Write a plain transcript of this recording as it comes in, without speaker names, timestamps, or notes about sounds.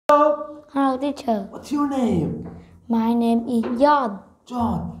Hello, teacher. What's your name? My name is John.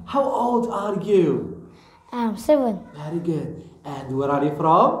 John. How old are you? I'm 7. Very good. And where are you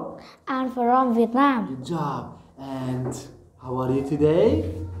from? I'm from Vietnam. Good job. And how are you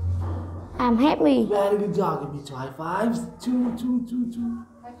today? I'm happy. Very good job. Give me 2 high fives. Two.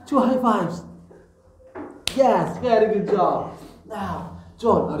 2 high fives. Yes, very good job. Now,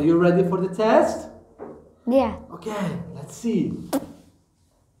 John, are you ready for the test? Yeah. Okay, let's see.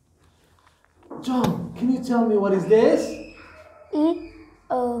 John, can you tell me what is this? Eat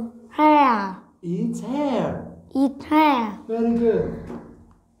a hair. Eat hair. Eat hair. Very good.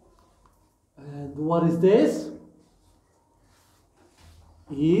 And what is this?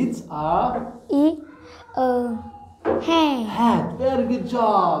 Eat a Eat a hair. hat. Very good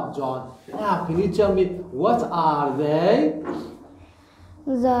job, John. Now, can you tell me what are they?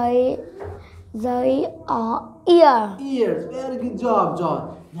 They are ear. Ears. Very good job,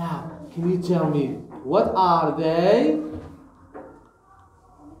 John. Now, can you tell me what are they?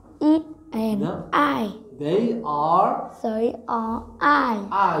 Eat and No. eye. They are They are eye.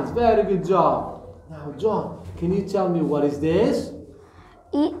 eyes. Very good job. Now, John, can you tell me what is this?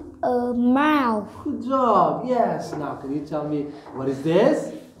 Eat a mouth. Good job. Yes. Now, can you tell me what is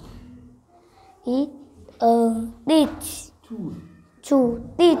this? Eat a ditch. Tooth. To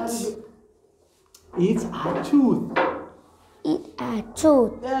Very ditch. good. Eat a tooth. Eat a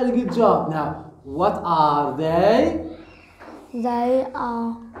tooth. Very good job. Now, what are they? They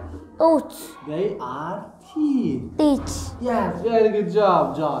are tooth. They are teeth. Ditch. Yes, very good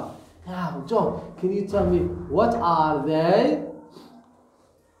job, John. Now, John, can you tell me what are they?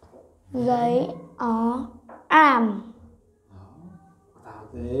 They are arm. What are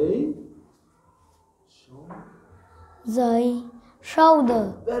they? They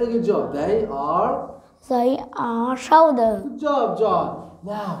shoulder. Very good job. They are. They are shoulder. Good job, John.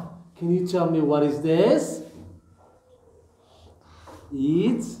 Now, can you tell me what is this?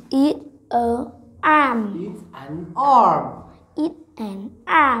 Eat. Eat a arm. Eat an arm. Eat an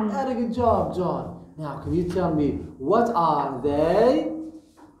arm. Very good job, John. Now, can you tell me what are they?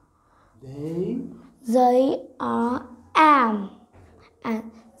 They are arm.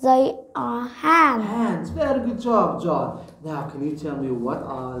 And they are hand. Hands. Very good job, John. Now, can you tell me what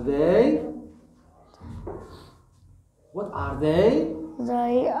are they? What are they?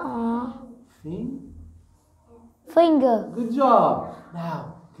 They are Fin- finger. Good job.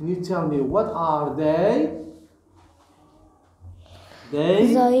 Now, can you tell me what are they?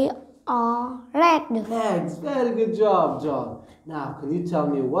 They are leg. Legs. Very good job, John. Now, can you tell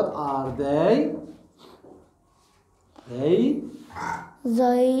me what are they?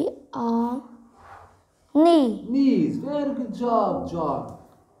 They are knee. Knees. Very good job, John.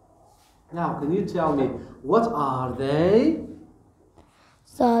 Now, can you tell me what are they?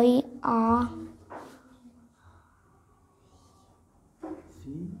 They are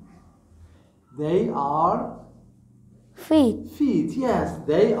Feet. They are feet. feet. Yes,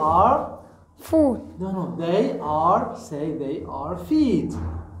 they are. Foot. No, they are. Say they are feet.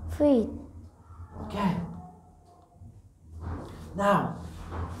 Feet. Okay. Now,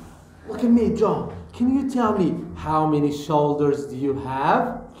 look at me, John. Can you tell me how many shoulders do you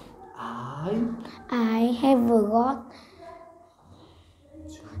have? I have got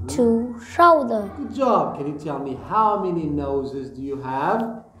 2 shoulders. Good job. Can you tell me how many noses do you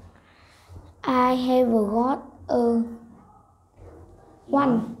have? I have got a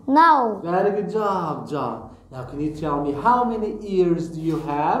 1 nose. Very good job, John. Now, can you tell me how many ears do you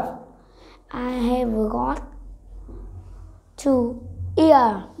have? I have got 2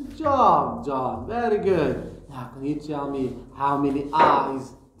 ears. Good job, John. Very good. Now, can you tell me how many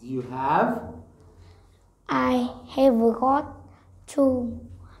eyes do you have? I have got 2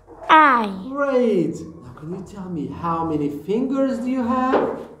 eyes. Great. Now, can you tell me how many fingers do you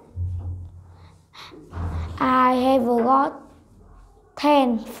have? I have got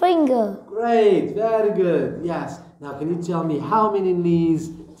 10 fingers. Great. Very good. Yes. Now, can you tell me how many knees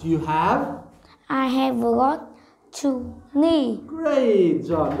do you have? I have got 2 knees. Great,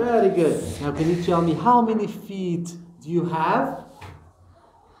 John. Very good. Now, can you tell me how many feet do you have?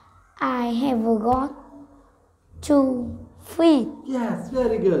 I have got 2 feet. Yes,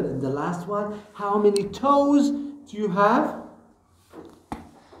 very good. And the last one, how many toes do you have?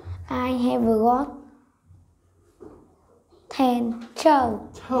 I have got 10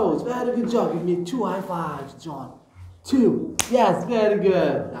 toes. Toes. Very good job. Give me 2 high fives, John. 2. Yes, very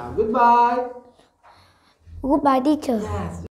good. Now, goodbye. Goodbye, teacher. Yes.